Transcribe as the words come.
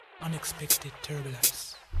Unexpected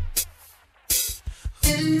turbulence.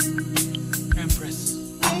 Empress,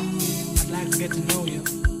 I'd like to get to know you.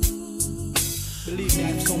 Believe me, I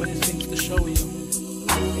have so many things to show you.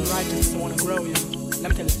 In writings, I want to grow you.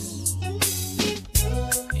 Let me tell you this.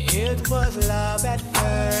 It was love at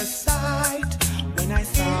first sight when I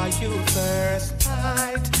saw you first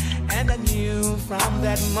night. And I knew from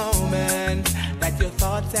that moment that your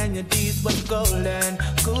thoughts and your deeds was golden.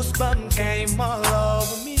 Goosebumps came all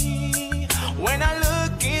over me when I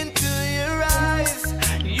look into your eyes.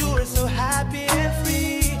 You were so happy and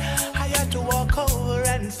free. I had to walk over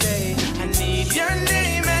and say, I need your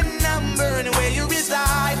name and number and where you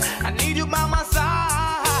reside. I need you by my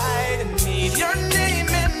side. I need your name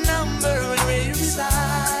and number and where you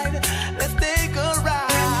reside. Let's take a ride.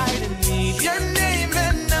 I need your name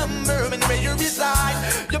and number and where you reside.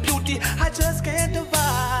 Your beauty I just can't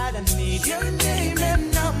divide. I need your name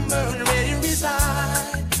and number and where you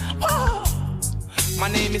reside. Whoa. My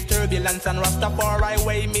name is Turbulence and Rastafari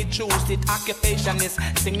way me choose it. Occupation is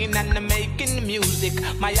singing and making music.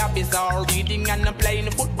 My hobbies are reading and playing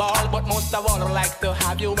football. But most of all I like to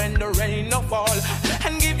have you when the rain no fall.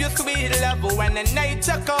 And give you sweet love when the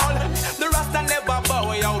nature call. The Rasta never bow,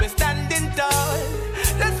 we always standing tall.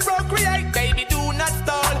 Let's procreate, baby, do not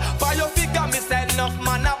stall. For your figure me said enough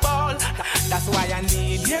man a ball. That's why I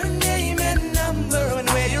need your name and number and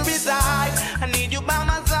where you reside. I need you by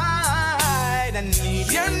my side. I need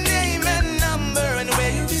your name and number and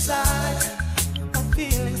where you reside. My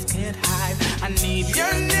feelings can't hide. I need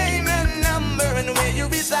your name and number and where you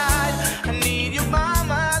reside. I need you by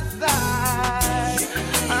my side.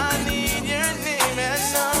 I need your name and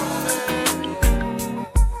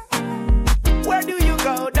number. Where do you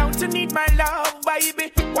go? Don't you need my love,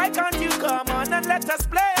 baby? Why can't you come on and let us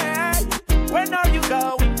play? When are you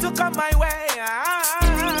going to come my way?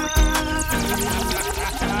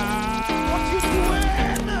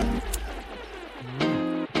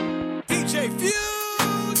 DJ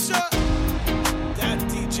Future, that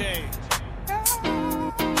DJ.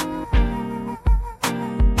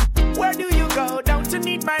 Where do you go? Don't you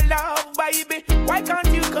need my love, baby? Why can't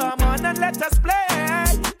you come on and let us play?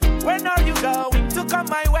 When are you going to come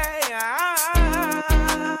my way?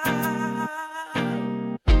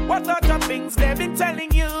 What sort of things they've been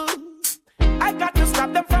telling you? I got to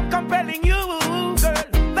stop them from compelling you, girl.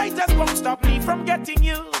 They just won't stop me from getting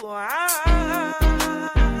you.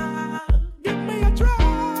 Give me a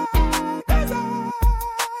try, 'cause I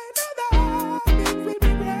know that things will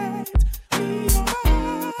be great. Me, your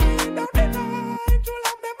mind, don't deny, true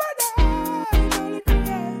love never dies, only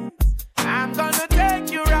creates. I'm gonna take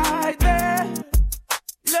you right there,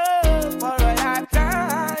 love for a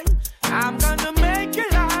lifetime. I'm gonna make your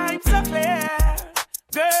life so clear,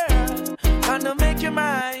 girl, gonna make you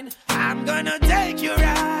mine. I'm gonna take you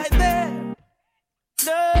right there,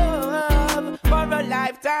 love for a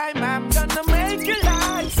lifetime. I'm gonna make your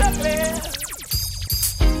life so clear,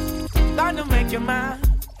 gonna make you mine.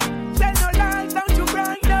 Tell no lies, don't you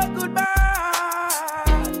cry, no goodbye.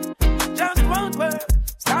 Just won't work.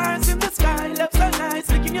 Stars in the sky, love so nice,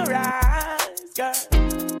 look in your eyes, girl.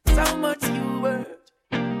 So much you worth.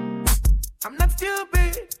 I'm not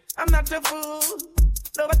stupid, I'm not a fool.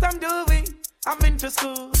 Know what I'm doing, I'm into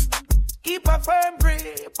school. Keep a firm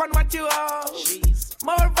grip on what you hold. Jeez.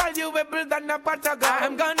 More valuable than a pot of gold.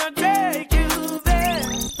 I'm gonna take you there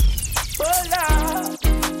for love,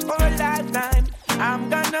 for a lifetime. I'm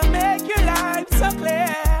gonna make your life so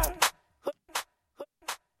clear.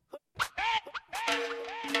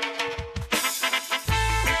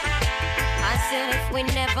 I said if we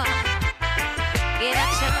never get a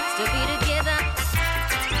chance to be together,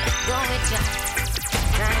 go with ya,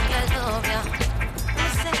 trying to love ya. I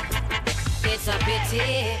said it's a pity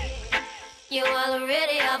you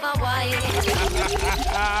already have a wife.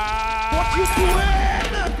 What you doing?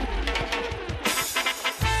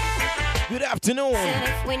 Good afternoon.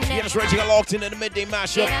 Yes, Reggie got locked into the midday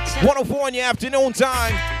mashup. 104 in the afternoon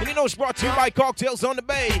time. And you know it's brought to you by Cocktails on the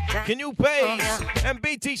Bay, Canoe Pays, and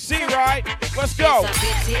BTC, right? Let's go. It's a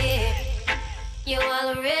pity you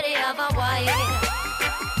already have a wife,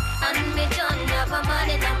 and me don't have a man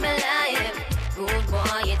in my life. Good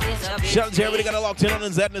boy, it is a pity. Shout out to everybody got locked in on the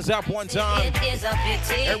Zetness app one time. It is a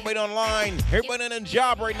pity. Everybody online. Everybody in a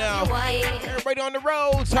job right now. Everybody on the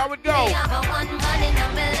roads. How it go?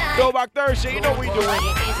 Go back Thursday. You know we doing.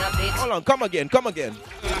 Hold on. Come again. Come again.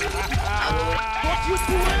 What you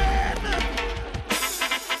doing?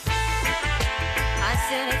 I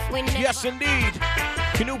said if we never Yes, indeed.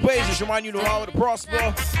 Canoe Pays just remind you to allow it to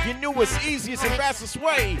prosper. Your newest, easiest, and fastest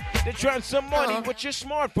way to transfer money with your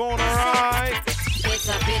smartphone, alright? It's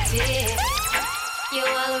a pity You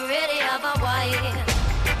already have a wife,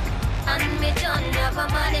 and me don't have a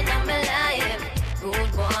man in my life.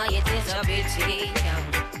 Good boy, it is a pity.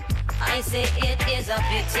 I say it is a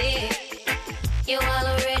pity. You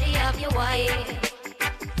already have your wife,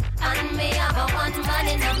 and me have a one man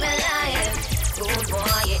in my life. Good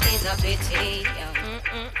boy, it is a pity.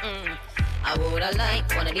 I woulda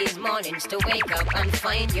liked one of these mornings to wake up and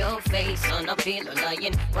find your face on a pillow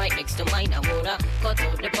lying right next to mine. I woulda cut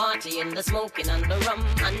out the party and the smoking and the rum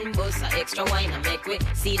and bust a extra wine and make we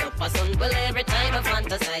seal up a sun. Well, every time I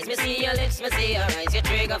fantasize, me see your lips, me see your eyes, your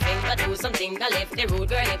trigger finger do something that left the rude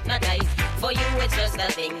girl hypnotized. For you it's just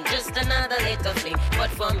a thing, just another little fling. But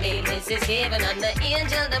for me this is heaven and the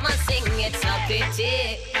angel them a sing. It's a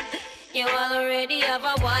pity you already have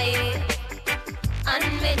a wife, and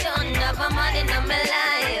me don't have a man in my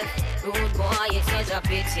life. Rude boy, it is a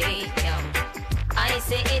pity. I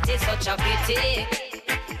say it is such a pity.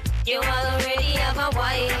 You already have a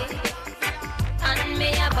wife, and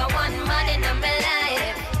me have a one man in my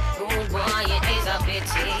life. Rude boy, it is a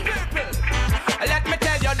pity. Let me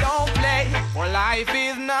tell you, don't play, for life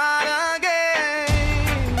is not a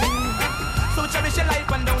game. So cherish your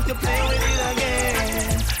life and don't you play with it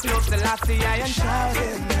again. Look the last I and shout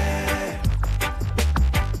his name.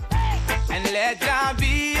 And let God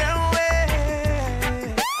be your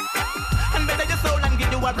way. And better your soul and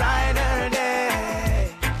give you a brighter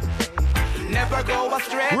day. Never go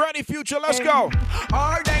astray. Ready, future, let's go.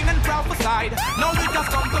 Ordained and prophesied. No, it has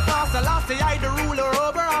come to pass. The last day I the ruler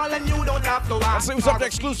over all, and you don't have to ask. Let's see what's up the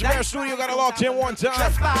exclusive Air Studio. Got it locked in one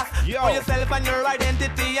time. Yo. For yourself and your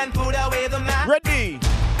identity and put away the man. Ready.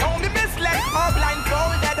 Don't be misled or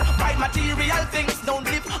blindfolded by material things. Don't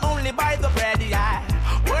live only by the bread, yeah.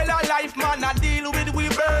 Well, our life, man, I deal with, we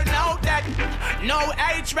burn out that. No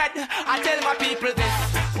hatred, I tell my people this.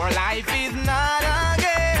 For life is not a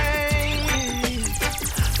game.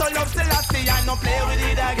 So love Selassie, I no play with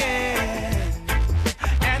it again.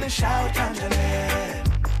 And shout unto them.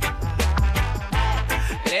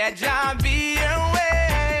 Let Jah be your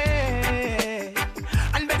way.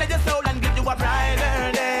 And better your soul and give you a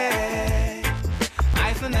brighter day.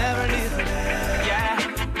 I shall never listen, yeah.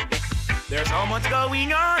 There's so much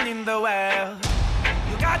going on in the world.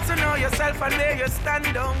 You got to know yourself and where you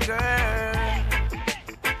stand on, girl.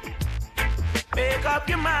 Make up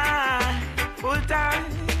your mind, full time.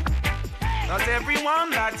 Not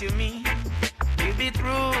everyone that you meet will be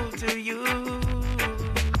true to you.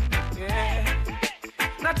 Yeah.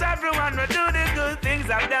 Not everyone will do the good things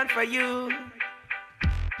I've done for you.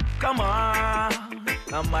 Come on,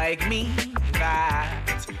 now make me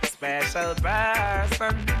that special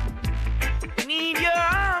person. Need your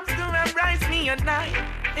arms to embrace me at night,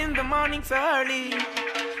 in the morning so early.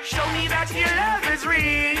 Show me that your love is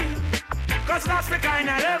real, 'cause that's the kind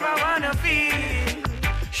I ever wanna feel.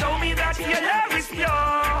 Show me that your love is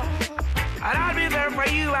pure, and I'll be there for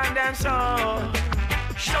you and I'm sure.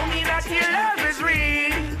 Show me that your love is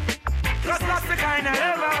real, 'cause that's the kind I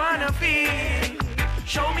ever wanna feel.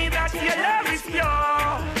 Show me that your love is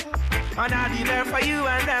pure, and I'll be there for you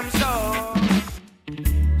and I'm sure.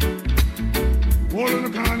 All in the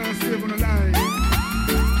corner and save on the line.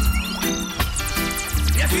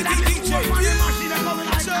 Yes, it's DJ.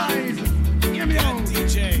 Hear me out.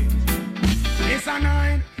 DJ. It's a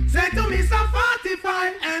 9. Say to me, it's a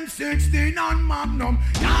 45. M16 on Magnum.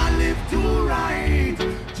 Can't live too right.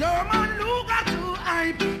 German Luger too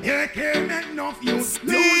hype. AK make enough use.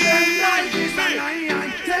 Lose them life. It's a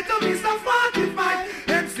 9. Say to me, it's a 45.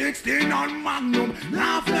 M16 on Magnum.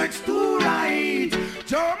 Now flex too right.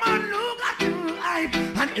 German Luger too hype.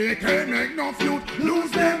 And AK make enough youth.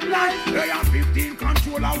 Lose them life. They are 15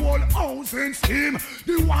 control a whole house in steam.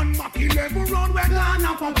 The one Mach 11 run when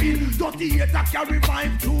Ghana pumping. 38 a carry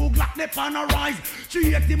 5-2 Glock left on a rise.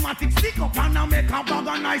 380matic stick up and a make a bag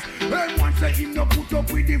of nice. And once say him no put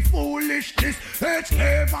up with the foolishness.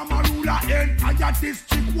 HK from a ruler entire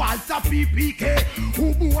district. Walter PPK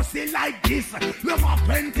who bossy like this. Love a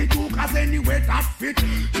plenty too, 'cause anyway that fit.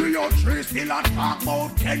 303 still a talk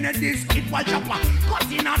about Kennedy's kid. While chopper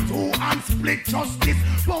cut in a 2 and split justice.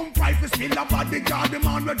 Bump rifle still a bodyguard. The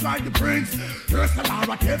man will drive the prince. First of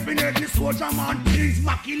all, definitely soldier man. Kings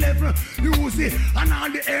Mach 11, Uzi and all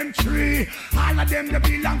the M3. All of them they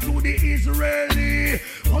belong to the Israeli.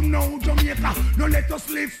 Come now Jamaica, no let us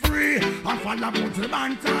live free. And follow go to the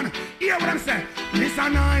Banton. Hear what I'm saying? Miss a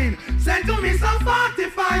 9, send to me some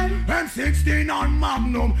 45. M16 on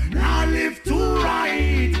Magnum, now live too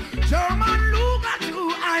right. German Luger too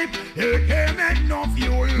hype. AK make no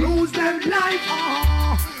fuel, lose them life.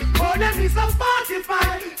 Oh, them is a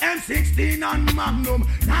 45. M16 16 on Magnum.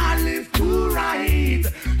 Now live to right.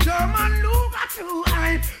 German Luger to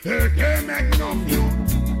hype. AK Magnum you.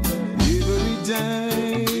 Every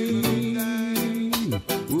time.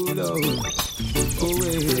 Oh Lord. Oh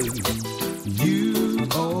well. You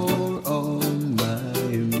are on my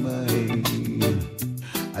mind.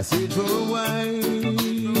 I said for a while.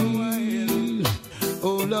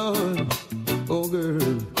 Oh Lord. Oh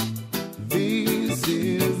girl. This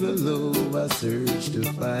is the love I search to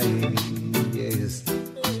find. Yes.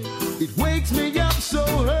 It wakes me up so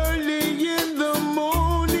early in the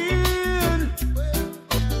morning.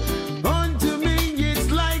 Unto me it's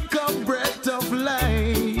like a breath of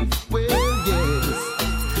life. Well, yes.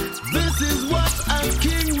 This is what a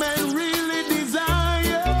king man really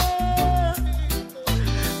desire.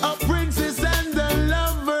 A princess and a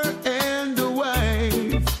lover and a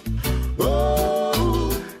wife.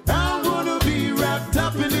 Oh, I wanna be wrapped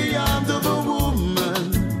up in the arms of a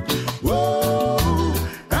woman. Whoa,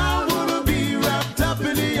 I wanna be wrapped up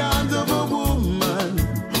in the arms of a woman.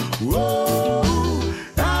 Whoa,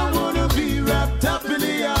 I wanna be wrapped up in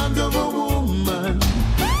the arms of a woman.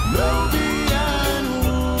 Love behind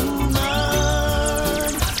woman.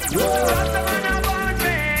 Whoa. Rastaman a born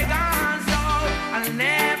pagan, so I'll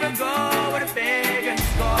never go where the pagans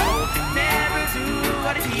go. Never do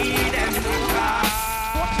what the heathens do.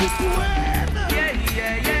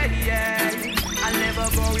 Yeah. I'll never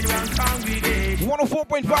go in wrong congregation.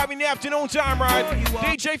 104.5 in the afternoon time, right?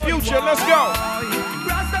 DJ Future, let's go.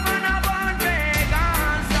 Rastaman a born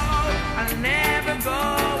pagan, so I'll never go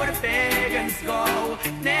where the pagans go.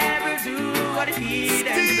 Never do what the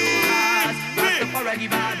heathens do. Rastafari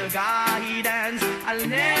give out the guidance. I'll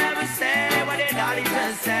never say what the daddy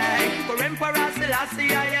just say. For Emperor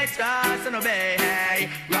Selassie, I trust and obey.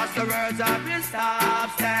 Rasta words of your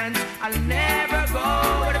substance. I'll never go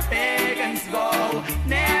where the pagans go.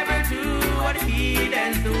 Never do what the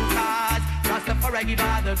heathens do. Cause Rastafari give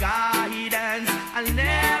out the guidance. I'll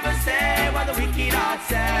never say what the wicked heart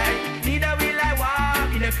say. Neither will I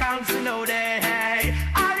walk in the council no day.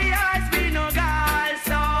 All the eyes be no God,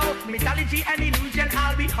 so mythology and illusion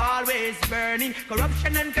I'll be always burning.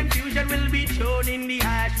 Corruption and confusion will be thrown in the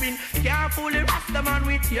ash bin. Can't fool the Rastaman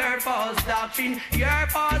with your false doctrine, your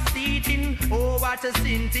false teaching. Oh, what a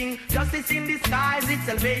sin thing. Justice in disguise, it's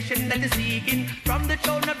salvation that is seeking. From the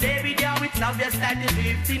throne of David, yeah, it's obvious that is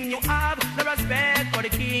lifting. You have the respect for the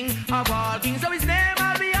King of all kings, so his name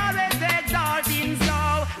I'll be always exalting.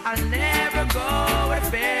 So I'll never go where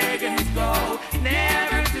pagans go.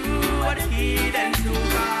 Never do what the heathens do.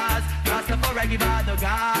 Cause Rastafari give out the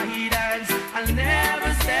guidance. I'll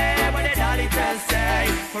never say what the daddy just say.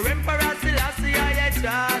 For Emperor Selassie, I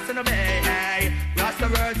trust and obey. Rasta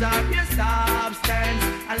words of your substance.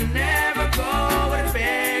 I'll never go where the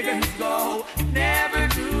pagans go. Never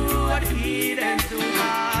do what the heathens do.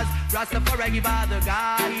 Cause Rastafari give out the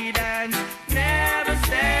guidance. Never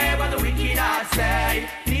say what the wicked heart say.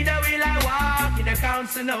 Neither will I walk in the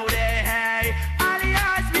council no day. All the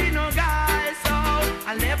eyes be no guys, so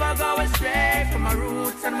I'll never go astray from my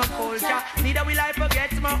roots and my culture. Neither will I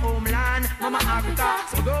forget my homeland, Mama Africa.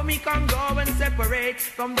 So go me can go and separate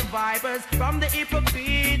from the vipers, from the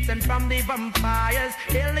hypocrites and from the vampires.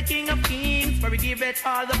 Hail the King of Kings, for we give it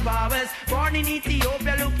all the powers. Born in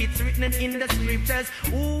Ethiopia, look, it's written in the scriptures.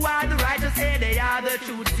 Who are the righteous? Say they are the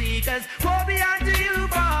truth seekers. Go beyond to you,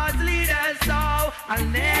 God's leaders. So I'll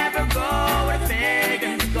never go where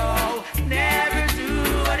pagans go. Never do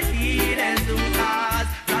what the heathens do. Cause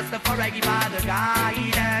Rastafari give all the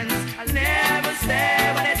guidance. I'll never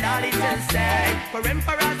say what the daddy just say. For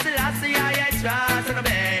Emperor Selassie, I trust and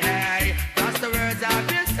obey. Rasta words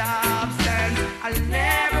of your substance. I'll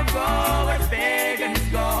never go where pagans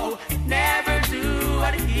go. Never do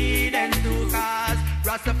what the heathens do. Cause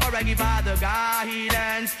Rastafari give all the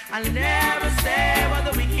guidance. I'll never say what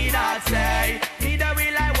the wicked heart say. Neither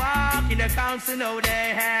will I walk in the council no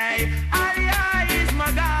day. Allah is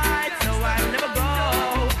my guide, so I'll never go.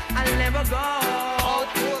 I'll never go.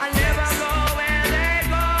 I'll never go where they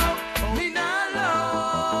go. Me nah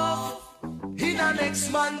love in a next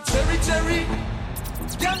man territory.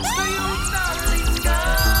 Gangsta youth nah linger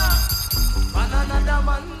on another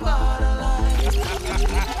man borderline.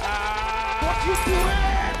 What you doing?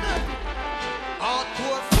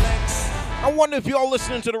 Hardcore flex. I wonder if y'all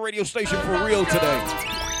listening to the radio station for real today.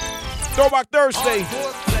 Throwback Thursday.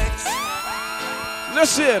 Hardcore flex.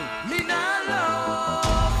 Listen. Me nah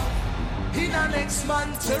love in a next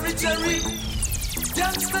man territory.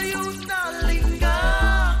 Gangsta youth nah linger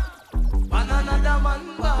on another man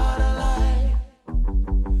borderline.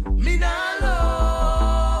 Me nah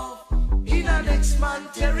love in a next man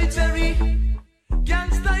territory.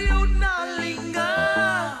 Gangsta you not linger.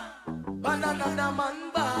 Banana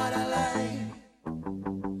man borderline.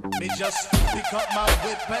 Me just pick up my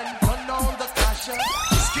whip and turn on the casher.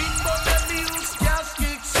 Skin bun and news, gas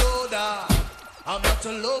kick soda. I'm not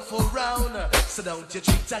a loaf around, so don't you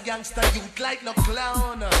treat a gangster youth like no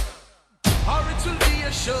clown. Or it will be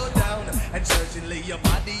a showdown, and certainly your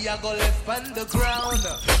body a go left on the ground.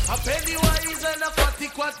 A penny wise and a fatty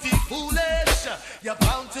quatty foolish. You're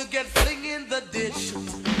bound to get fling in the ditch.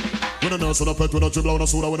 When a nurse on a pet, when a dribble on a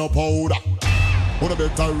soda, when a powder. When a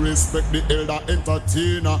better respect the elder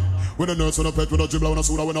entertainer. When a nurse on a pet, when a dribble on a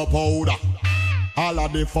soda, when a powder. All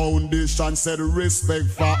of the foundation said respect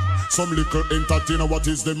for some little entertainer. What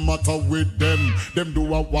is the matter with them? Them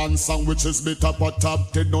do a one song which is bit up a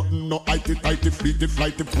top 10. Nothing no itty tighty fleety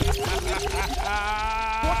flighty.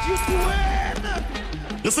 What you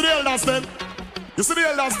doing? You see the elders them? You see the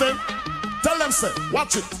elders them? Tell them say,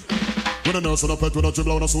 watch it. When a nurse on a pet, when a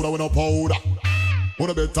dribble on a soda, when a powder. When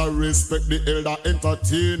a better respect the elder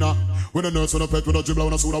entertainer. When a nurse on a pet, when a dribble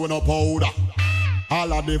on a soda, when a powder.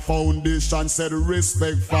 All of the foundation said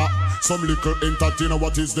respect for some little entertainer.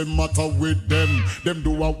 What is the matter with them? Them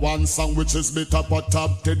do a one song which is bit up a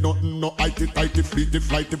top 10. Nothing no itty tighty fleety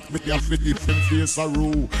flighty flighty flighty face a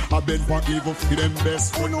rule. I been for evil for them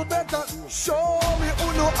best. Uno better show me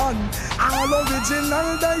uno on. All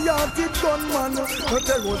original diatic gunman. But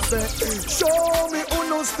they would say, show me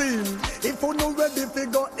uno steel. If uno ready fi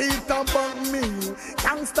go eat a bank meal.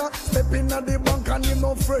 Gangsta step in at the bank and him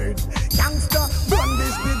no afraid. Gangsta run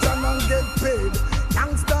this pigeon and get paid.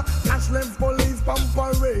 Gangsta flash left police pump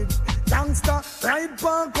parade. Gangsta ride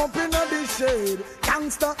park up in the shade.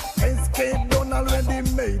 Gangsta escape done already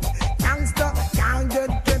made. Gangsta can't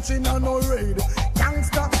get catching on no raid.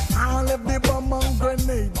 Gangsta all left the bomb and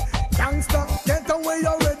grenade. Gangsta get away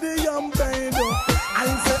already and paid. I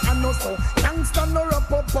say I know so. Gangsta no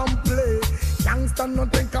wrap up and play. Gangsta no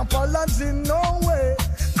take apology no way.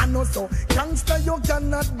 I know so. Gangsta you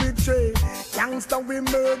cannot betray. Gangsta we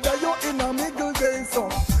murder you in a middle day. So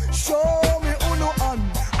show me uno on.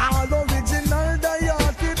 All original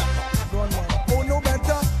diatic. Uno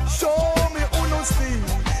better show me uno steal.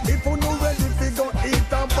 If uno ready fi go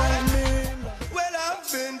eat a by me. Well,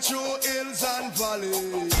 I've been through hills and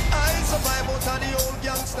valleys. I survive out of the old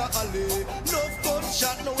gangster alley. No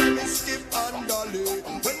gunshot, no way me skip and dolly.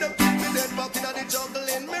 When them keep me dead back in the jungle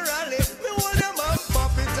in me rally, me hold them up,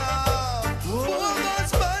 pop it up. Four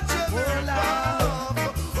guns, bunch of them off.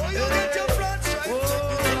 Oh, you get your front strike,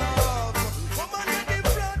 take it off. Come on, get the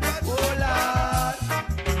front,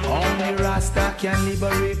 but only Rasta can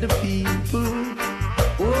liberate the people.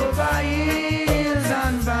 Over hills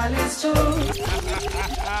and valleys too.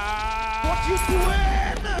 What you doing?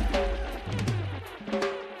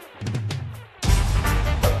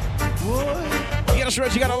 Yeah, that's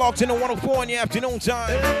right. You got it locked in at 104 in the afternoon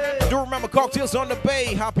time. Do remember, Cocktails on the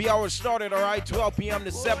Bay. Happy hour started, all right? 12 p.m.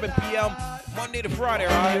 to 7 p.m. Monday to Friday,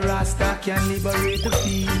 all right? Rasta can liberate the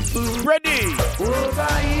people. Ready?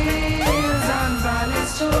 Over hills and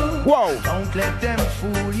valleys too. Whoa. Don't let them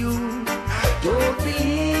fool you. Don't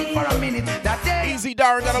believe for a minute that they Easy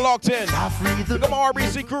Darren got it locked in. free the Look at my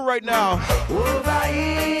RBC crew right now. over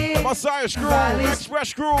hills. My Science crew,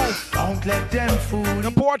 Express crew, Don't let them fool the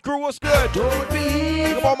you. Port crew, what's good? Don't believe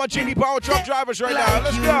Look at all my GD Power Truck drivers right now. like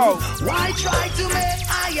Let's you. go. Why try to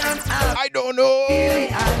make iron out? I don't know. Really,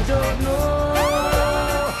 I don't know.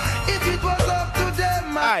 If it was up to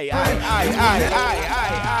them, my friend,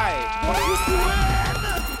 What you doing?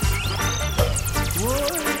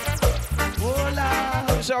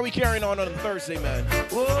 That's how we carrying on Thursday, man.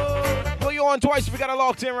 Well, you on twice. We got it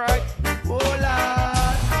locked in, right?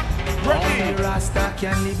 Ready? Only Rasta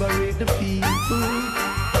can liberate the people.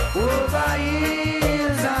 Over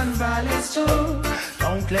hills and valleys too.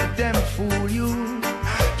 Don't let them fool you.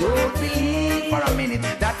 Don't believe for a minute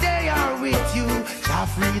that they are with you. Jah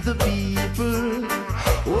free the people.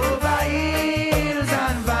 Over hills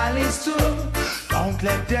and valleys too. Don't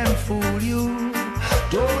let them fool you.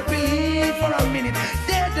 Don't believe for a minute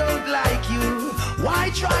they don't like you. Why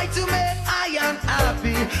try to make iron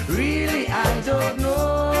happy? Really, I don't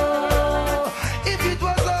know. If it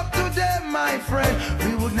was up to them, my friend,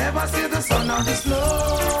 we would never see the sun or the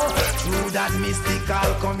snow. Through that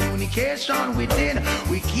mystical communication within,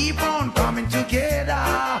 we keep on coming together.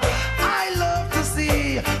 I love to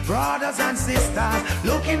see brothers and sisters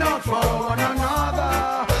looking out for one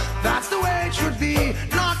another. That's the way it should be,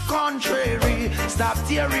 not contrary. Stop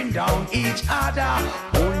tearing down each other.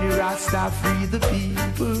 Only Rasta free the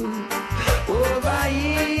people. Over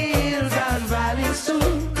hills and valleys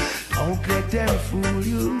too. Don't let them fool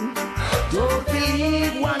you. Don't be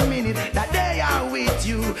believe 1 minute that they are with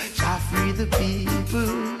you. Shall free the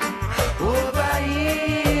people over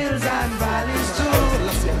hills and valleys too.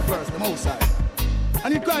 Let's sing first, the most high.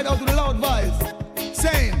 And he cried out with a loud voice,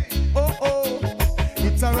 saying, oh, oh,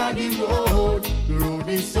 it's a raggy road. The road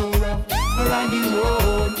is so rough. A raggy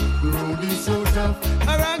road. The road is so tough.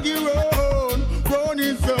 A raggy road. Road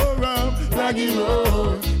is so rough. Raggy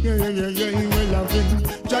road. Yeah, well, I've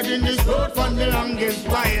been judging this road for the longest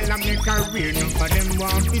while. I'm the career, none for them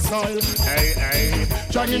want this soil. Hey,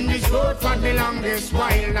 judging this road for the longest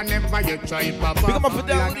while. I never you try papa. Pick up my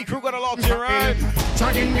Fidelity crew, got a lot here, right?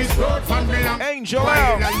 Judging this road for the longest Angel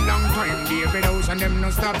while. out. A long time, David House and them no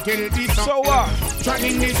stop till this. So what?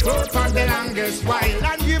 Judging this road for the longest while.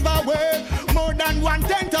 And give away more than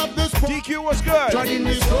 1/10 of the sport. DQ was good. Judging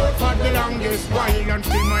this road for the longest while.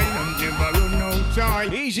 Until my land never run out joy.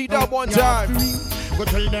 Easy dub one time. Go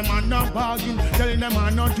tell them I'm not bargain, tell them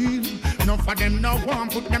I'm not deal. None for them no one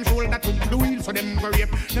put them shoulder to the wheel. So them go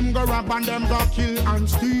rape, them go rob and them go kill and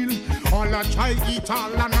steal. All a try eat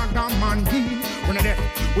all another man deal. When a deaf,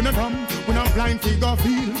 when a dumb, when a blind figure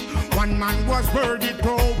feel. One man was worthy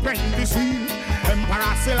to open the seal.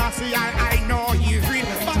 Emperor Selassie, I know he's real.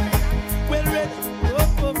 Well read,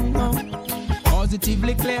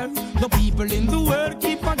 positively clear. The people in the world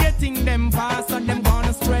keep forgetting them fast and them gone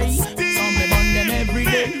astray. Some them on them every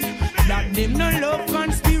day. That them no love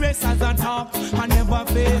conspiracies and talk and never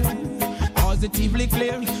fail. Positively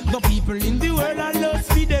clear. The people in the world are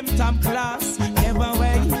lost for them top class. Never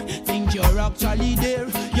wait, think you're actually there.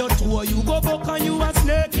 You tour, you go back and you a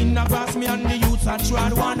snake in the grass. Me and the youths are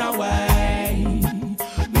tried one away.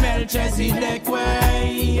 Melchizedek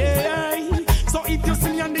way, yeah. So if you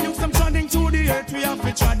see me and the youths, I'm trotting to the earth. We have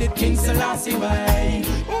to trod it King Selassie way.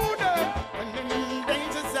 Who there? And then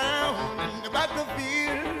danger sound in the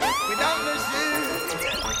battlefield without the shield.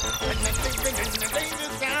 And then the danger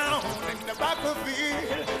sound in the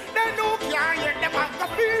battlefield. Then who can hear the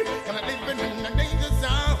battlefield? And I'm living in the danger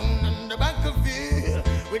sound in the battlefield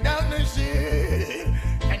without the shield.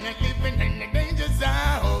 And I'm living in the danger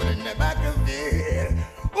sound in the battlefield.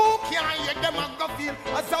 Who can hear the battlefield?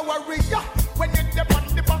 As a warrior. When you step on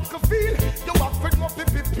the battlefield, you have to know to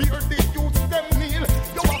prepare the youths them kneel.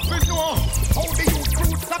 You have to know how the youth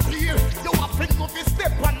roots appear. You have to know to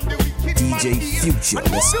step on the wicked man DJ Future,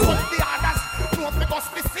 and let's go. the others, know to bust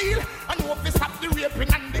the seal, and know to stop the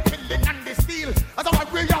raping and the killing and the steal. As a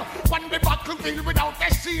warrior, on the battlefield without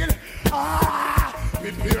a shield.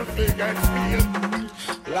 Prepare to get feel.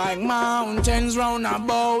 Like mountains round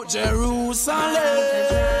about Jerusalem.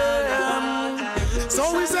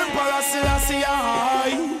 So is Emperor Selassie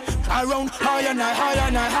high. Around higher and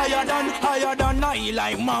higher than I.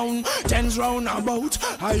 Like mountains round about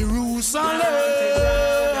Jerusalem.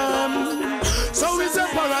 So is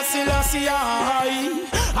Emperor Selassie high.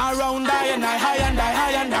 Around higher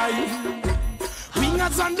and higher.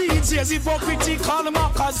 Wingers and DJs, if you critical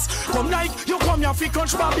mockers. Come like you come here fi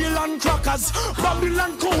crunch Babylon crackers.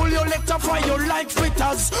 Babylon cool, you let her fry you like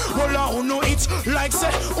fritters. Roll on, no it like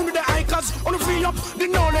say, only the hikers. Only free up the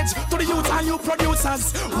knowledge to the youth and you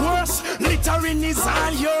producers. Worse, littering is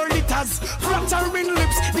all your litters. Flattering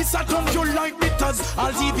lips, this a come you like bitters.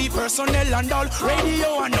 All TV personnel and all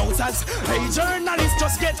radio announcers. Hey journalists,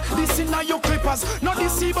 just get this in your clippers. Not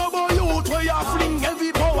this bubble youth where you fling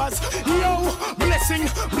heavy powers. Yo, blessing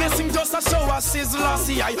just a show us is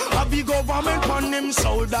Lassie. I a big government on him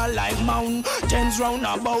shoulder like mountains round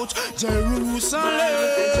about Jerusalem.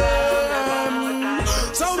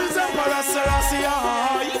 So is Emperor Selassie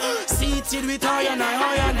seated with high and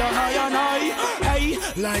high. Hey,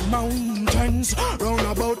 like mountains round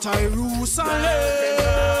about Jerusalem.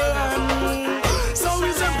 So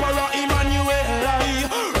is Emperor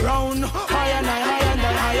Emmanuel round high and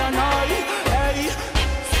high. Hey,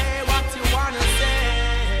 say what you wanna say.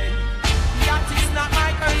 That is not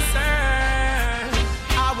my concern.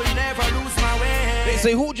 I will never lose my way. They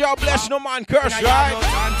say who y'all bless, no man curse, I right? have no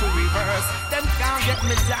time to reverse. Them can't get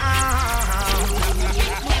me down.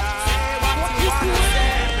 Say what you wanna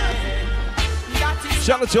say. That is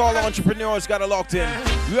Shout out to all the entrepreneurs got it locked in.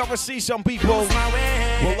 You ever see some people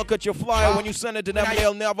will look at your flyer when you send it to them,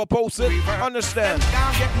 they'll never post it? Understand.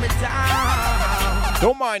 can't get me down.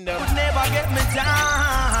 Don't mind them. Never get me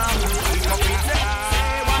down.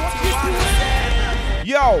 Say what you wanna say.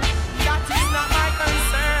 Yo, That is not my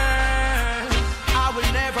concern. I will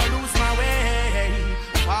never lose my way.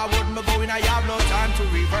 Forward me going, I have no time to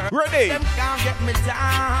reverse. Ready. Them can't get me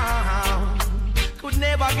down. Could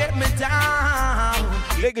never get me down.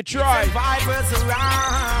 they could try. Survivors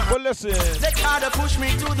around. But listen, They try to push me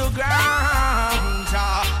to the ground.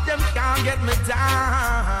 Them can't get me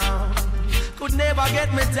down. could never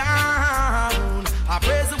get me down. I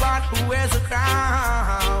praise the one who wears a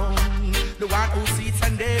crown, the one who sits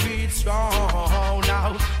and David's strong.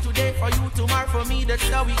 Now, today for you, tomorrow for me, that's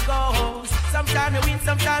how it goes. Sometimes you win,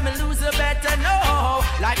 sometimes you lose, you better know.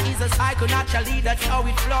 Life is a cycle, naturally, that's how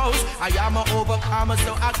it flows. I am an overcomer,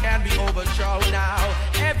 so I can't be overthrown now.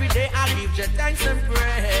 Every day I give you thanks and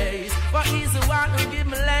praise, but he's the one who give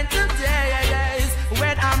me length of days.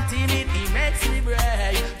 When I'm timid, he makes me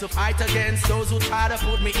brave to fight against those who try to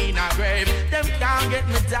put me in a grave. Them can't get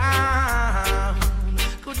me down,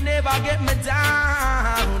 could never get me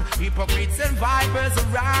down. Hypocrites and vipers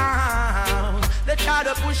around, they try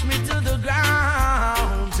to push me to the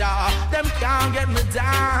ground. Them can't get me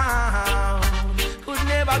down, could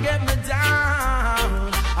never get me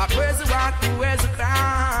down. I praise the one who wears a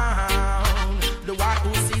crown, the one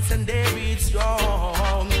who sits and David's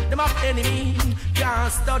strong. Them up enemy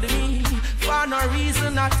can't study me for no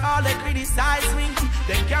reason at all. They criticize me,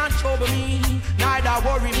 they can't trouble me, neither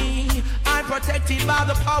worry me. I'm protected by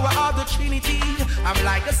the power of the Trinity. I'm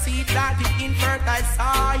like a seed planted in fertile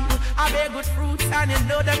soil. I bear good fruits and you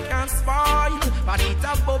know they can't spoil. But it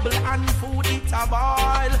a bubble and food it a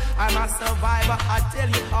boil. I'm a survivor, I tell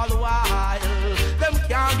you all the while. Them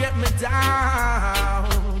can't get me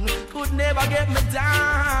down, could never get me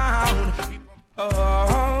down.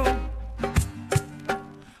 Oh,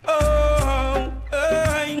 oh,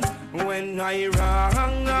 hey. When I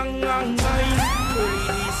rang,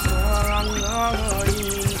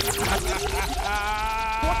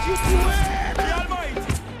 What you doing? The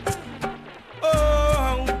Almighty.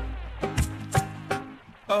 Oh,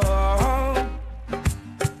 oh,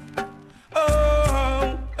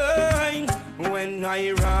 oh, hey. When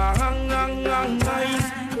I rang,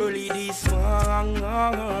 early this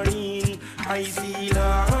morning, I see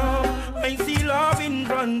love in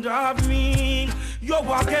front of me. You're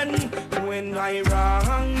walking when I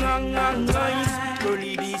rang,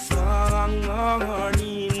 early this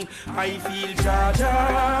morning. I feel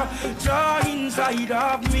joy inside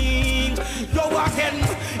of me. You're walking,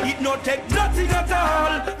 it no take nothing at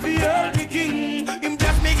all. Feel the king, him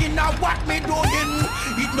just making out what me doing.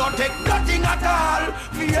 It no take nothing at all.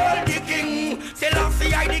 Feel the king,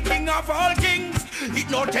 Selassie I the king of all kings. It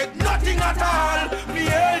no take nothing at all.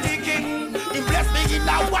 Feel the king, him bless me in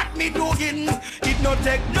now what me doing. It no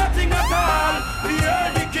take nothing at all.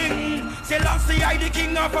 Feel the king, Selassie I the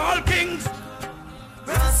king of all kings.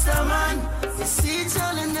 Rastaman, you see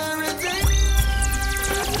telling everything.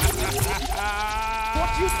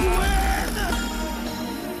 What you doing? No.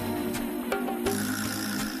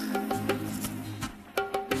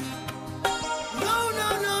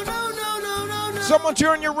 Someone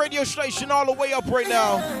turn your radio station all the way up right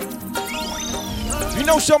now. You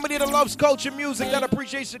know somebody that loves culture music, that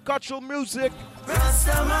appreciates the cultural music.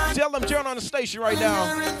 Rastaman, Tell them turn on the station right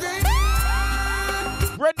now.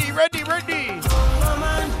 Ready.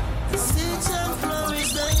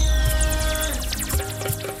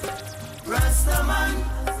 Rastaman,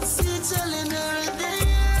 see telling everything.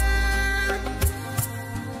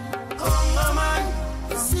 Oh man,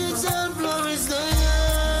 see tell flourish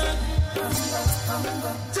there.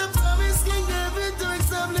 The promise king David to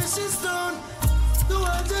establish his throne. The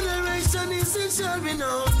one generation is it shall be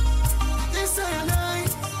known. They say and I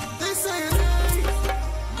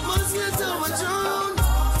must get overthrown.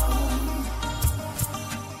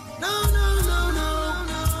 No.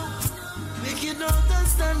 Make you don't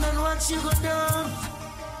stand and watch you go down.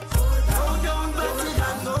 Go down, but you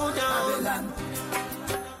can go down.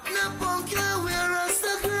 No punk can wear us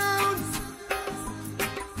the ground.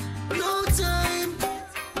 No time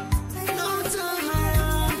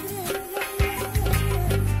around.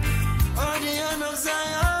 On the end of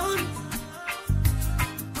Zion,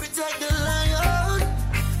 protect the lion.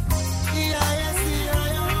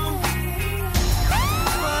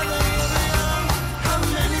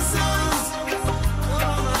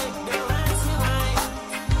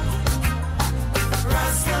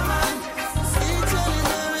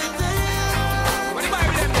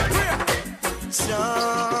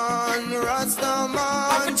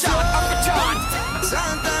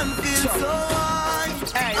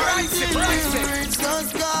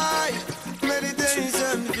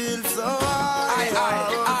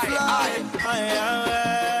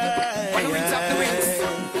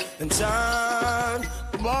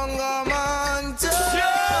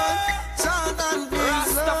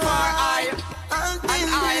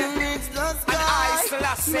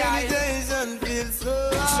 Meditation feels so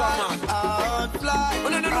outfly.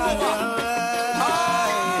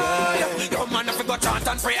 Yo, man, if you go chant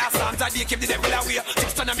and pray a psalms, I keep the devil away.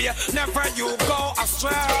 Just on me, never you go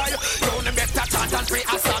astray. You better chant and pray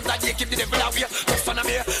a psalms, I keep keep the devil away. Question of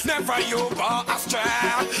me, never you go astray.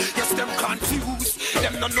 Yes, them confused.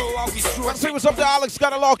 Them don't know how we screw. Let's see what's up to Alex.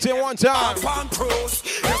 Got it locked in one time.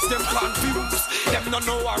 Yes, them confused. Them don't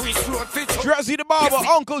know how we screw. Drizzy the Barber,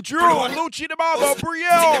 Uncle Drew, Lucci the Barber,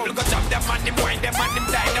 Brielle. Them go jump them and them wind them and them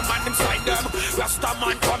die them and them slide them. Rasta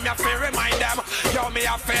man come here for remind them. Yo me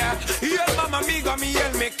affair. Yell mama me go me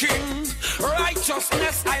yell me king.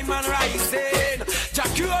 Righteousness I'm on rising.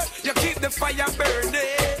 Jacure, you keep the fire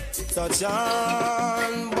burning. Touch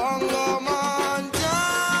on bongo man,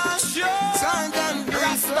 just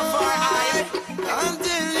Rastafari.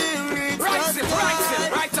 until you reach the sky.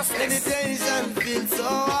 Righteousness. Meditation feels so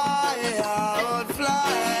high, I would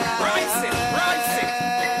fly. Rising.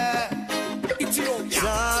 Ethiopia.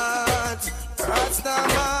 Chant,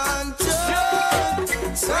 Rastaman, chant,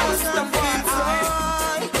 Rastafari.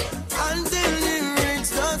 Until you reach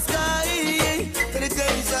the sky.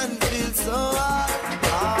 Meditation feels so high,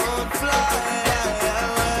 I would fly.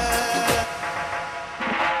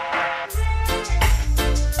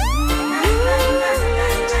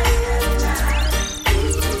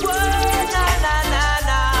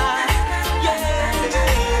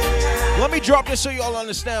 Let me drop this so y'all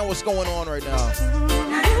understand what's going on right now.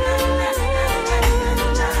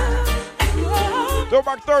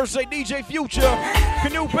 Throwback Thursday, DJ Future,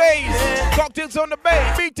 Canoe Bays, Cocktails on the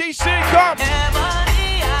Bay, BTC, come.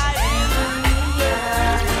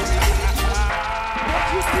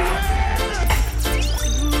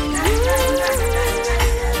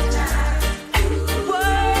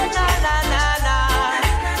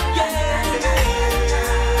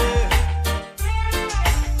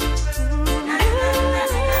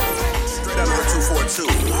 Go,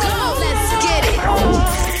 let's get it.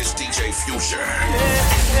 It's DJ Future.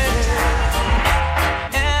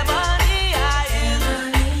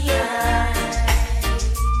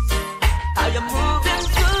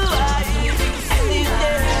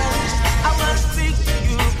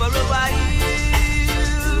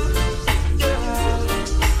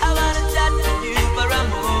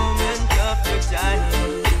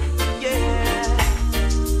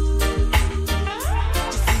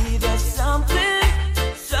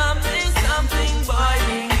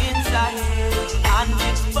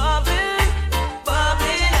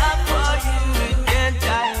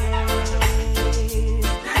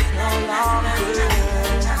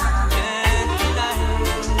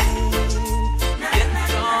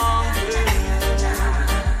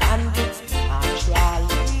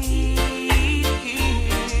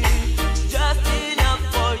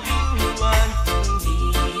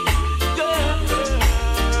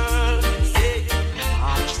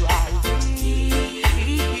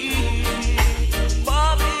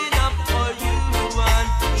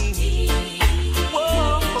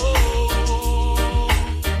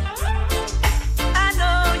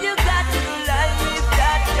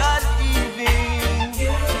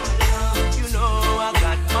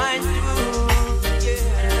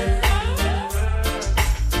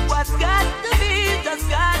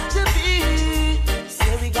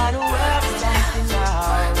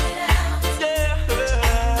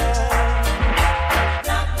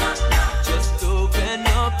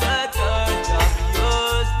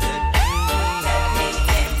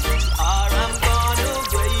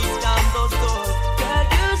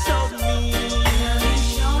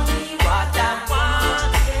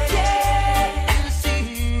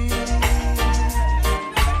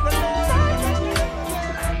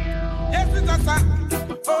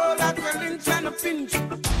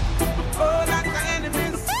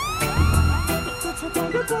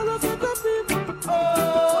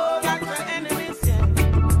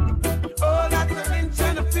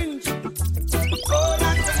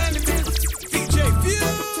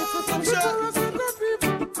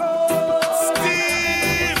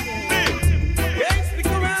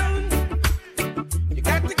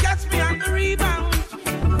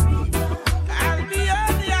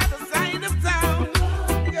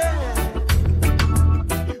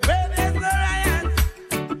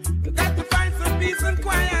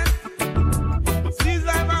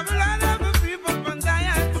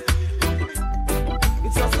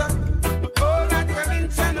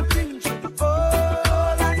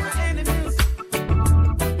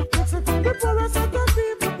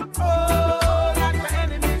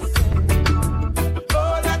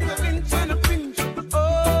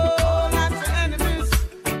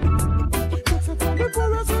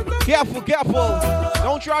 Careful.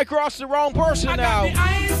 Don't try cross the wrong person now. I got the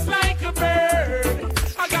eyes like a bird.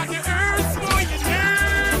 I got the earth for your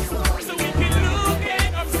nerves. So we can look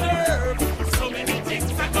and observe. So many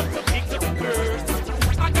things I got to pick up the birds.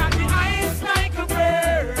 I got the eyes like a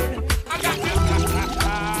bird. I got the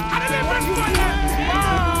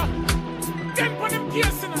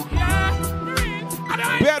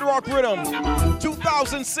rhythm.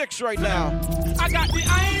 2006 right now. I got the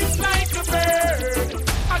eyes like a bird.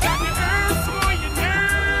 I got the earth for your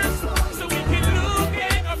nerves. So we can look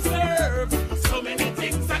and observe. So many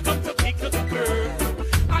things I come to pick up the curve.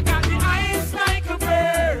 I got the eyes like a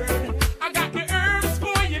bird. I got the earth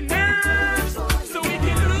for your nerves. So we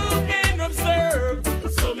can look and observe.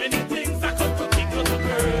 So many things I come to pick up the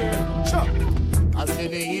curve. Sure. I see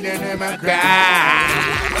the eating in my cry.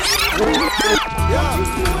 Yeah.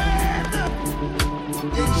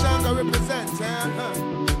 King Shango represents,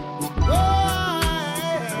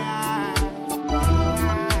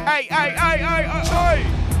 Hey. I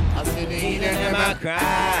see the eating in my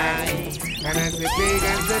cry. And I see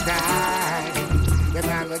pagans to die. They're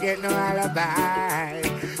not gonna get no alibi.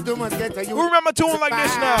 Too much get to you. Who remember doing like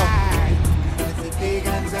this now? I see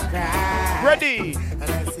pagans to cry. Ready. And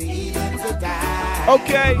I see heathens to die.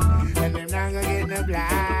 Okay. And they're not gonna get no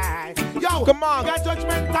blind. Yo, come on. Got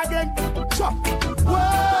judgment again. Chop. Whoa.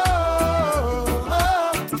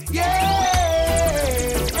 Yeah.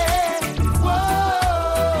 Whoa.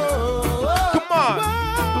 Come on.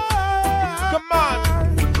 Whoa. Come on.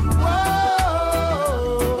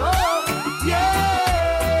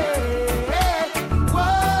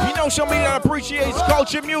 Show me that appreciates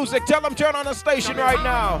culture music. Tell them turn on the station right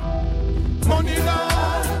now. Money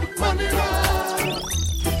love, money love.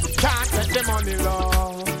 Can't take the money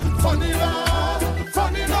love. Funny love,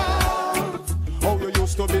 funny love. Oh, you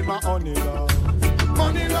used to be my honey love.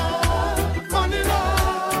 Money love, money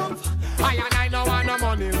love. I know I know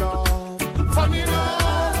money love. Funny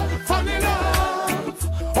love, funny love.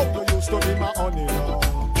 Oh, you used to be my honey love.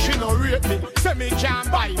 She no rate me, say me can't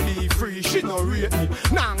buy me free. She no rate me,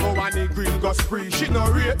 now go on the grill go spree. She no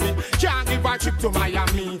rate me, can't give a trip to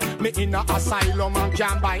Miami. Me in a asylum and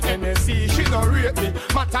can't buy NSC. She no rate me,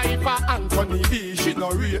 matter if a Anthony B. She no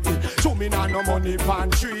rate me, so me nah no money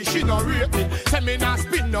pantry. She no rate me, say me nah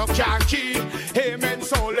spin no car key. Amen,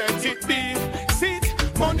 so let it be. Sit,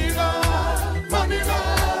 money love, money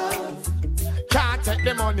love. Can't take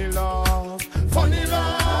the money love. Funny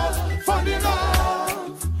love, funny love.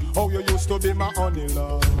 Oh, you used to be my honey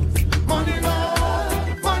love. Money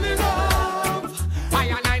love, money love.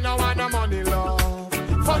 I know I know money love.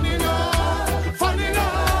 Funny love, funny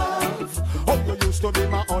love. Oh, you used to be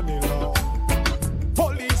my honey love.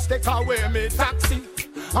 Police take away me taxi,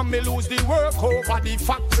 and me lose the work over the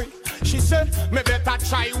factory. She said, me better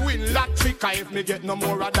try win lottery, cause if me get no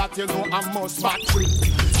more of that, you know I must battery.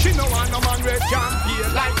 She know want no man where can't pay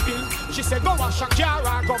like bill. She said, go wash a car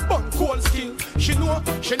or go burn cold skin. She know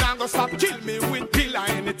she not gonna stop kill me with pill.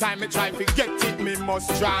 Anytime me try to get it, me must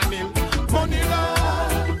try nil. Money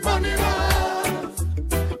love, money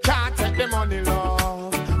love. Can't take the money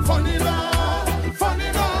love. Funny love,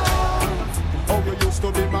 funny love. Oh, you used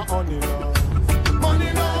to be my honey love.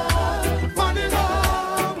 Money love, money love.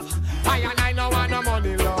 I know I know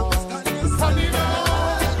money love. Funny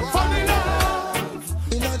love, funny love.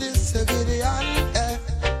 You know this Gideon,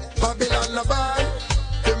 Babylon no buy.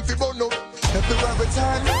 Them fi burn up everywhere we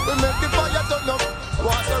turn. We make the fire turn up.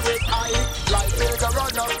 Water it high, like there's a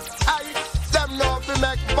run up. Aye, them know fi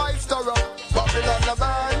make vice stir up. Babylon no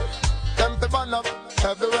buy. Them fi burn up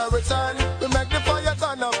everywhere we turn. We make the fire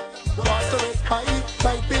turn up. Water it high,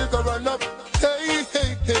 like there's a run up. Hey,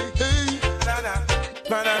 hey, hey, hey.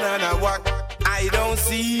 Na, what I don't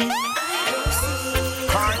see.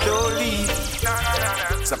 Heart don't leave.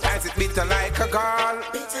 Sometimes it's bitter like a gall.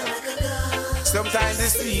 Sometimes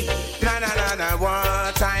it's sweet. Na,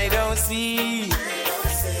 what I don't see.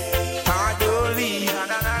 Heart don't leave.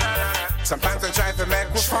 Sometimes I try to make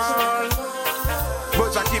me fall,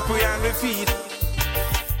 but I keep we on my feet.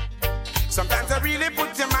 Sometimes I really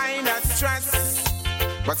put your mind at stress,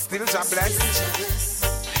 but still you're blessed.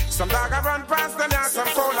 Some dog I run past the nest, some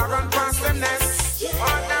fowl I run past the nest. It's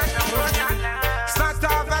not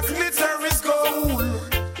all that glitter is gold.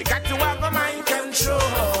 You got to have a mind control.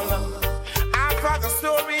 After the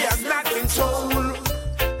story has not been told.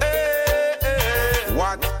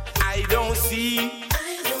 What I don't see,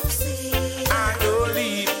 I don't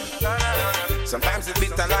leave. Sometimes it's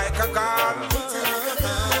bitter like a gall.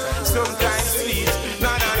 Sometimes sweet. No,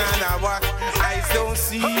 what I don't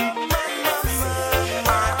see.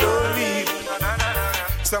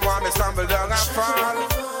 Some want me stumble down and fall.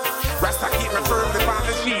 Rasta keep me firmly on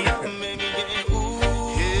the feet.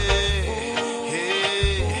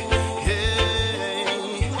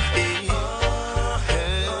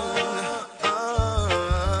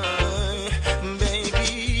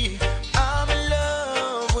 Baby, I'm in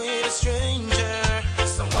love with a stranger.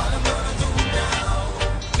 So what I'm gonna do now?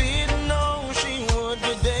 Didn't know she would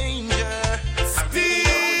be danger.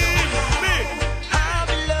 I'm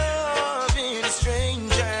in love.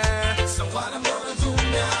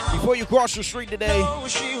 before you cross the street today,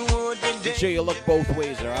 make sure you look both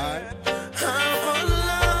ways, all right?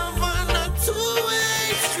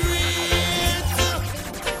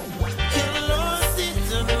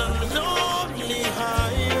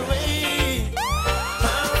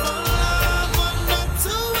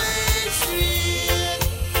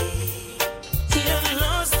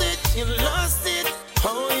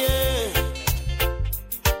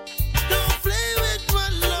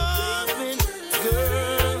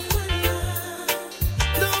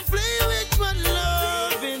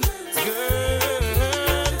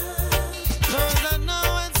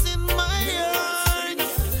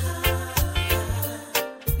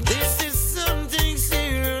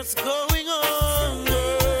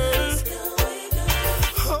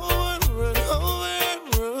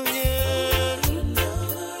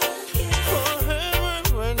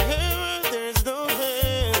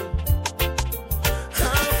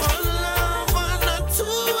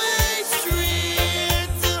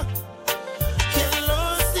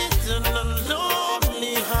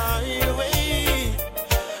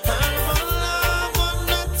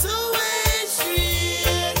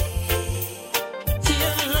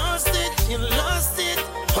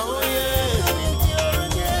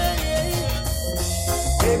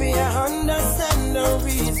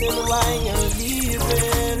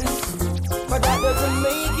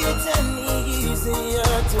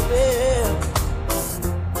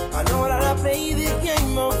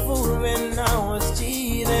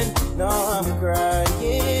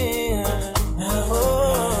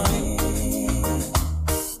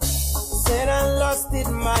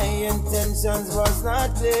 Was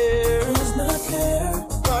not there.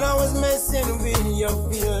 Thought I was messing with your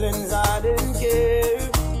feelings, I didn't care.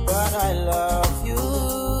 But I love you.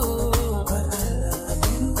 But I love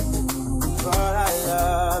you. But I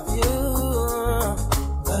love you.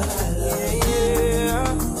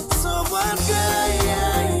 So what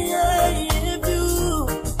can I do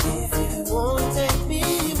if you won't take me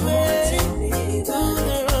back to the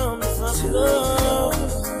arms of love?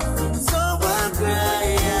 So what can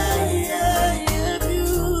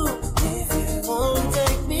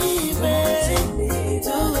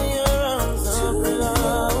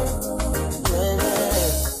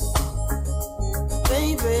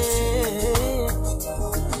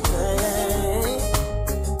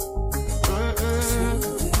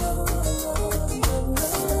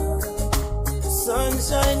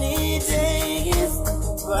sunshiny days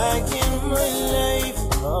back in my life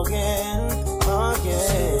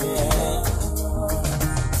again.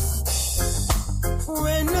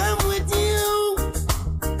 When I'm with you,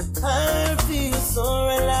 I feel so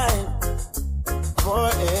alive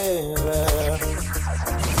forever.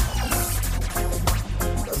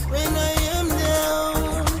 'Cause when I am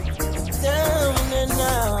down and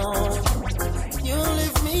out, you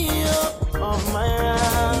lift me up on my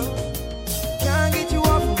round. Can't get you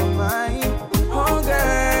off my mind. Oh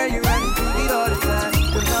girl, you run into me all the time.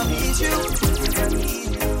 'Cause I need you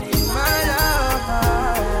in my life.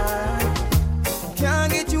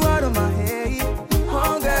 Can't get you out of my head.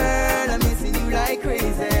 Oh girl, I'm missing you like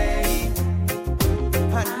crazy.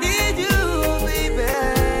 I need you, baby.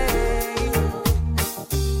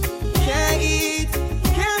 Can't eat,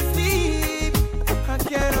 can't sleep. I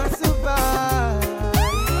cannot survive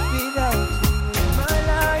without you in my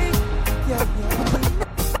life. Yeah.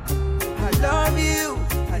 I love you,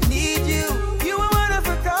 I need you, you are one of a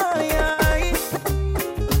kind.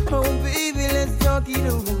 Oh baby, let's talk it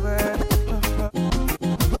over.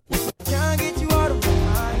 Can't get you out of my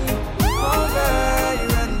mind. Oh girl, you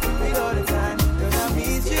run into me all the time. 'Cause I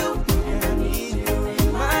miss you, and I need you in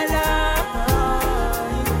my life.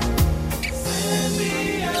 Send me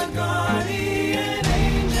a guardian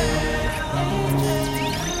angel.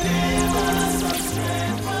 Give us some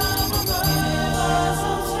strength from above.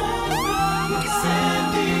 Send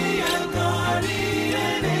me a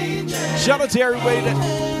guardian angel. Shout out to everybody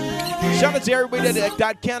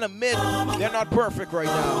that can't admit they're not perfect right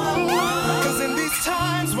now. 'Cause in these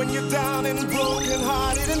times when you're down and broken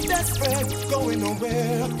hearted and desperate, going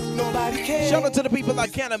nowhere, nobody cares. Shout out to the people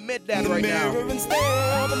that can't admit that right now.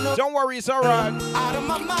 Don't worry, it's all right. Out of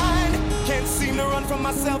my mind, can't seem to run from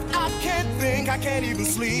myself. I can't think, I can't even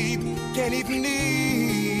sleep, can't even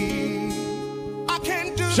eat. I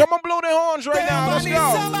can't do. Someone blow their horns right now. Let's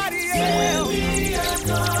go. Somebody else. Send me a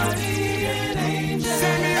guardian angel.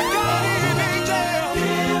 Send me a guardian angel.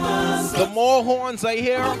 The more horns I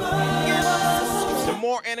hear, the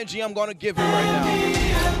more energy I'm gonna give you right now.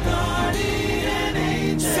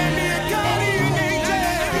 Send me a guardian angel.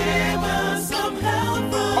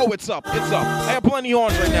 Oh, it's up, it's up. I have plenty of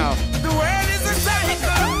horns right now. The world is a cycle.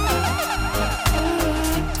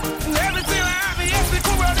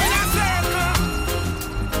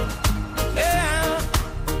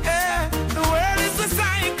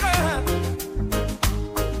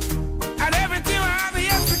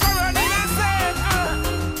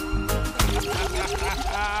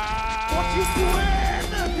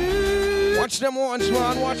 Watch them once,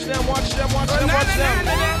 man. Watch them, watch them, watch them, watch them.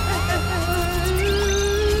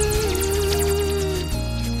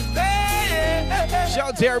 Shout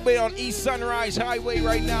out to everybody on East Sunrise Highway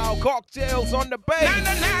right now. Cocktails on the Bay.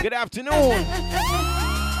 Good afternoon.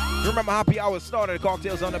 You remember Happy Hour started at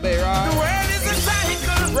Cocktails on the Bay, right? The world is a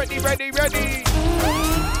cycle. Ready, ready, ready.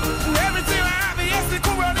 Everything I have, yes, the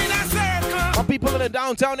world in a circle. My people in the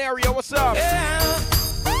downtown area, what's up? Yeah,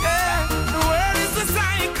 the world is a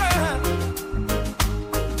cycle.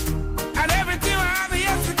 And everything I have,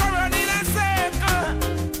 yes, the world in a circle.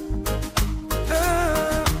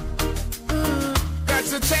 Got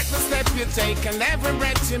to check the step you take and every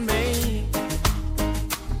breath you make.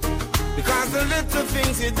 Because the little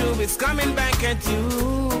things you do is coming back at you.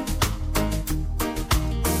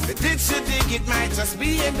 The ditch you dig, it might just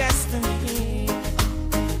be a destiny.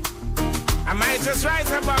 I might just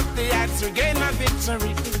rise above the odds to gain my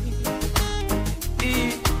victory.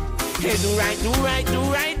 Hey, do right, do right, do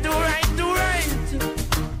right, do right, do right.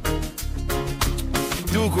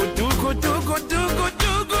 Do good, do good, do good, do good,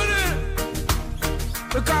 do good.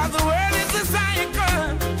 Because the world is a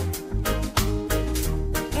cycle.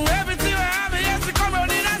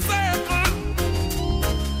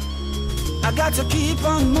 I got to keep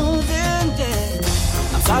on moving, yeah.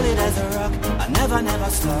 I'm solid as a rock, I never, never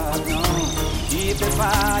stop, no. Keep the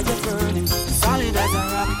fire burning, solid as a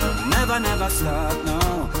rock, never, never stop,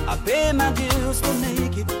 no. I pay my bills to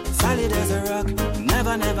make it, solid as a rock,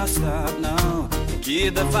 never, never stop, no.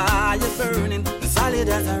 Keep the fire burning, solid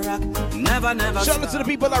as a rock, never, never stop. Shout out to the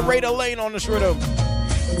people that rate a lane on this rhythm.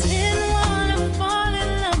 Didn't wanna fall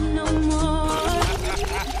in love no more.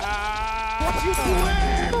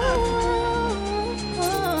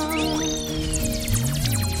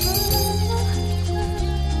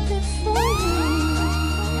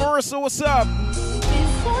 Marissa, what's up?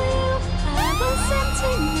 Before you, I was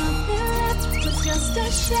empty, nothing left was just a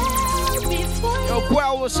shell. Before Yo, you,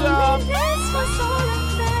 Quell, what's up? loneliness was all I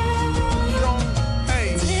felt. Hey.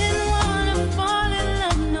 Didn't wanna fall in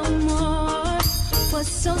love no more. Was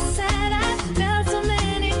so sad, I felt so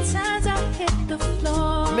many times I hit the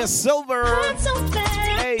floor. Miss Silver. Hurt so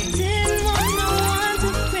bad, Hey. didn't want no one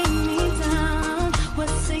to bring me down. Was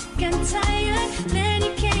sick and tired, then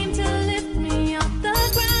you came to lift me off the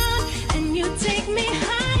ground, and you take me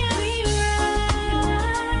higher. We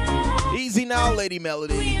rise. Easy now, Lady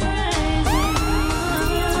Melody. We rise.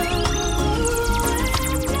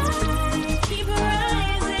 Keep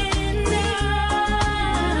rising now.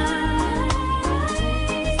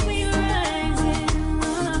 We rising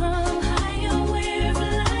higher. We're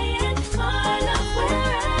flying far up.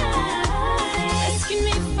 We're rising. Rescue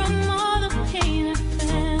me from all the pain I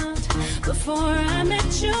felt before I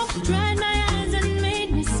met you. Dried my eyes and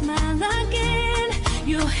made me smile again.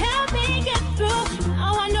 You helped me get through.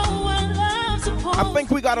 Now I know what love's supposed. I think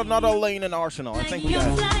we got another lane in Arsenal. I think we You're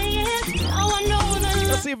got it. flying. Now I know that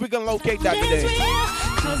Let's see if we can locate that love is today. real,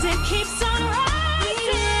 'cause it keeps on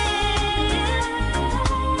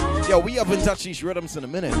rising. Yo, we up and touch these rhythms in a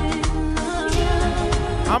minute.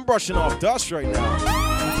 I'm brushing off dust right now.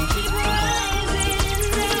 Keep rising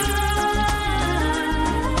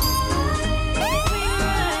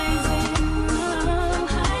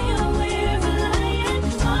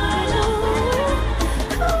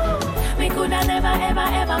we could have never, ever,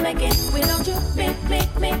 ever make it without you. Me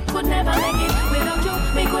could never make it without you.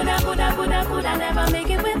 Me could have never make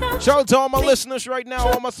it without you. Shout out to all my listeners right now,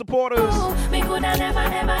 all my supporters. Me could have never,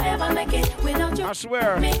 ever, ever make it without you. I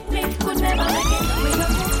swear. Me could never make it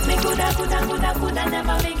without you. Me could have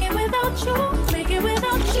never make it without you. Make it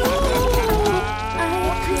without you. I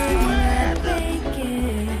could not make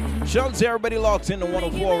it. Shout out to everybody locked in to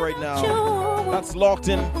 104 right now. That's locked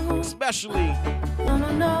in, especially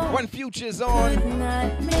No. when Future's on. Could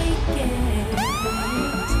not make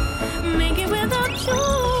it without you.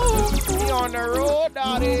 We on the road,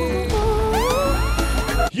 daddy.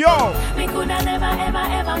 Yo! Me could have never, ever,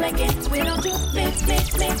 ever make it without you. Me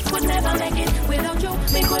could never make it without you.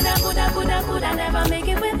 Me could have never make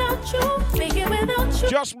it without you. Make it without you.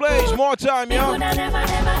 Just Blaze, more time, Me yo. could have never,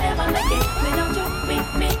 ever make it without you. Me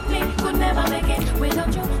could never make it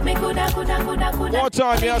without you. Me could have. More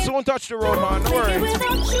time, yeah. Someone touch the road, man. Don't Make it worry.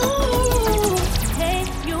 without you. Hey,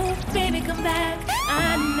 you, baby, come back.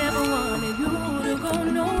 I never wanted you to go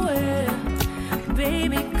nowhere.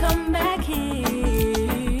 Baby, come back here.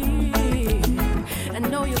 I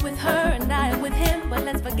know you're with her and I am with him, but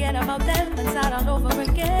let's forget about them and start all over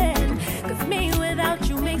again. 'Cause me without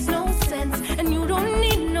you makes no sense, and you don't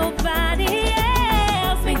need nobody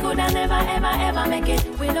else. Me could have never, ever make it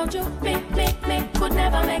without you. Me could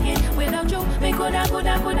never make it without you. Me coulda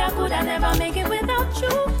never make it without you.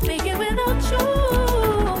 Make it without you.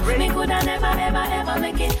 Me coulda never ever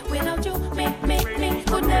make it without you. Me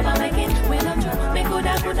could never make it without you. Me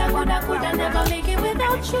coulda never make it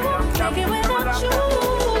without you. Make it without you.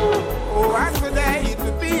 Oh, what's the day? It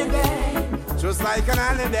would be a day, just like an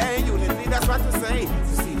holiday. Unity, that's what to say. To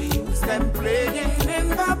see the youths them playing in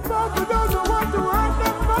the park, who doesn't want to hurt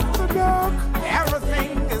them from the dark.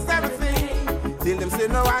 Everything is everything. Till them say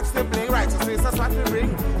no, watch them play. Righteousness, that's what we bring.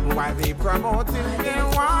 While they promoting their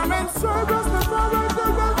warm and service, the power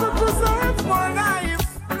to preserve more life.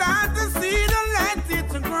 Plant the seed and let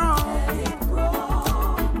it grow.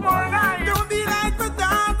 More life. Don't be like the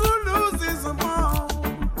dog who loses a bone.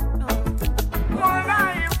 More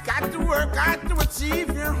life. Got to work hard to achieve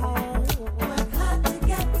your home.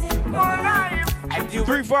 More life.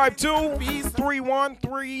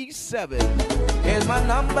 352-3137. Here's my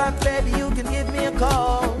number, baby, you can give me a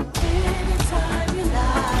call anytime you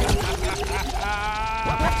like.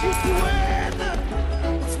 What you doing?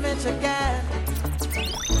 It's Mitch again.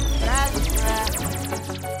 That's right.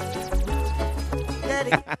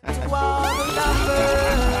 Dedicated to all the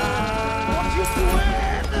lovers. What you doing?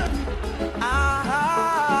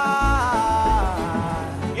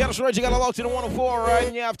 Yeah, that's right. You got to log to the 104 right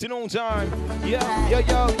in the afternoon time. Yo.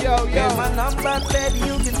 Here's my number, baby,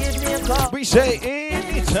 you can give me a call. We say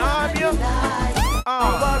anytime you Don't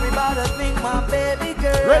worry about a thing, my baby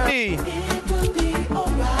girl. ready. It will be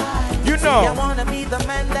alright. You See, know. I wanna be the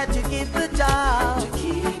man that you give the job. To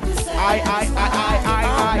keep you safe.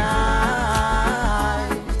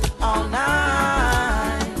 All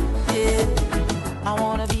night. Yeah. I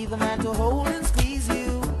wanna be the man to hold and squeeze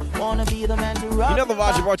you. Wanna be the man to rock. You know the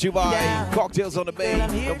vibes are brought to you by Yeah. Cocktails on the Bay. Girl,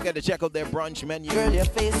 I'm here. Don't forget to check out their brunch menu Girl, your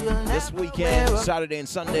face will this never weekend, wear a- Saturday and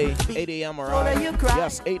Sunday, 8 a.m. So around. that you cry.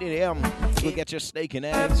 Yes, 8 a.m. You'll get your steak and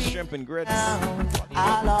eggs, shrimp and grits.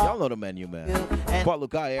 Y'all know the menu, man. Port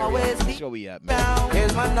Lukai area. That's where we at, man.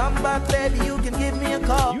 Here's my number, baby, you can give me a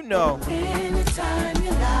call. You know. Anytime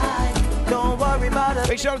you like. Don't worry about it.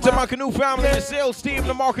 Big shout out to my Canoe family, the sales team,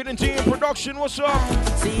 the marketing team, production, what's up?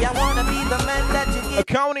 See, I wanna be the man that you give.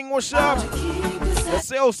 Accounting, what's up? The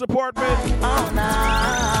sales department. All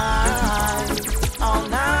night. All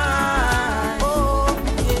night. Oh,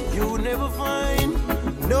 yeah. You never find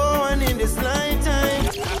no one in this lifetime.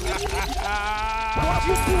 What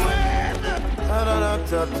you doing? Da da da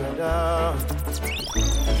da da.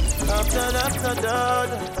 Da da da da da.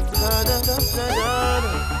 Da da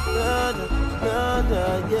da da.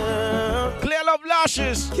 Yeah. Clear Love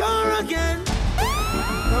Lashes. You're again.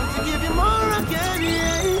 Come to give you more again.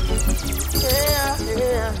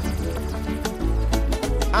 Yeah.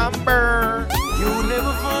 Amber. You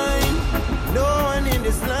never find no one in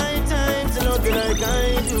this lifetime to look like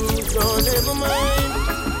I do. So never mind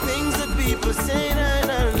things that people say that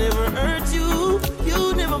I'll never hurt you.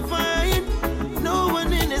 You never find no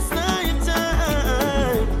one in this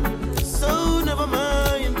lifetime. So never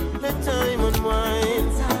mind, let time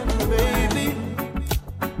unwind. Baby,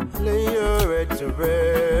 lay your head to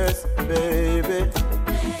rest, baby.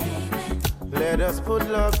 Let us put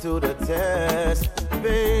love to the test,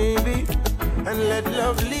 baby. And let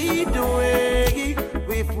love lead the way.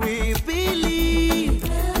 If we believe,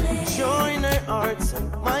 join our hearts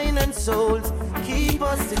and mind and souls, keep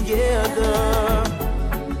us together.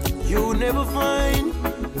 You never find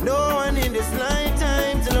no one in this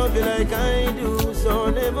lifetime to love you like I do.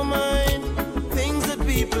 So never mind things that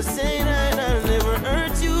people say that I'll never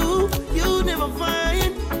hurt you. You never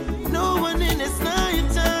find no one in this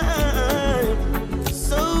lifetime.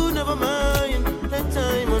 So never mind, let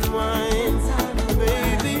time unwind,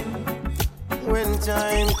 baby. When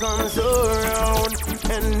time comes around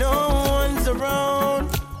and no one's around,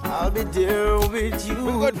 I'll be there with you.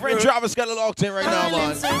 My good friend Travis got it locked in right now,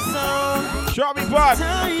 man. Sharpie Pot.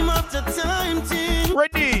 Time after time, Tim.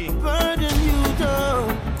 Ready. Burden you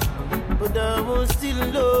down, but I will still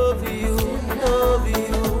love you, love you.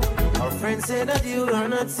 Our friend said that you are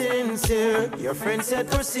not sincere. Your friend said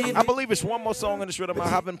proceed. I believe it's one more song in this rhythm. I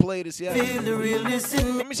haven't played this yet. Feel the realness in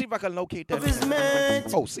me. Let me see if I can locate that. Is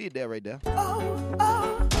meant. Oh, see it there, right there.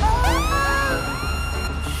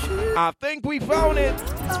 I think we found it.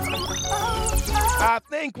 I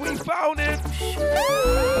think we found it.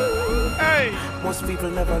 Hey. Most people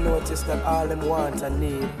never notice that all them want and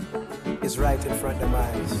need is right in front of their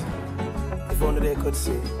eyes. If only they could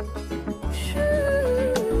see.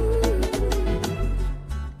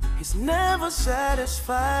 He's never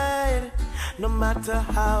satisfied, no matter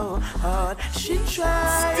how hard she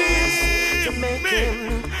tries to make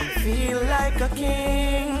him feel like a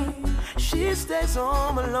king. She stays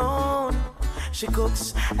home alone. She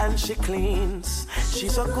cooks and she cleans.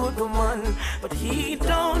 She's a good woman, but he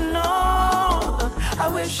don't know. I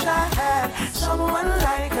wish I had someone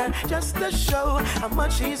like her, just to show how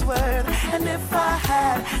much he's worth. And if I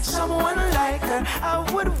had someone like her, I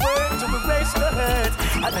would work to erase the hurt.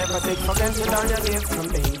 I never take for granted all you give to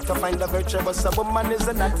me. To find a virtuous woman is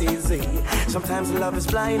not easy. Sometimes love is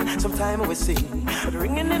blind, sometimes we see. But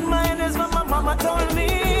ringing in my ears, what my mama told me.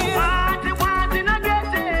 Want it, and I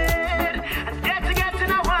get it. And get it,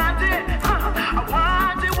 and I want it. I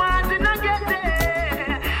want it, and I get it.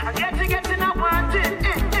 I get it, and I want it.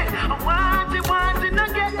 I want it, and I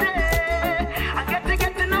get it. I get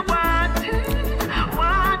it, and I want it.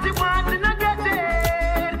 Want it, and I get it.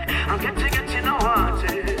 I get it, and I want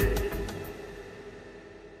it.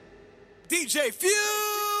 DJ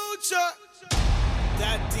Future,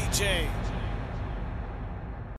 that DJ.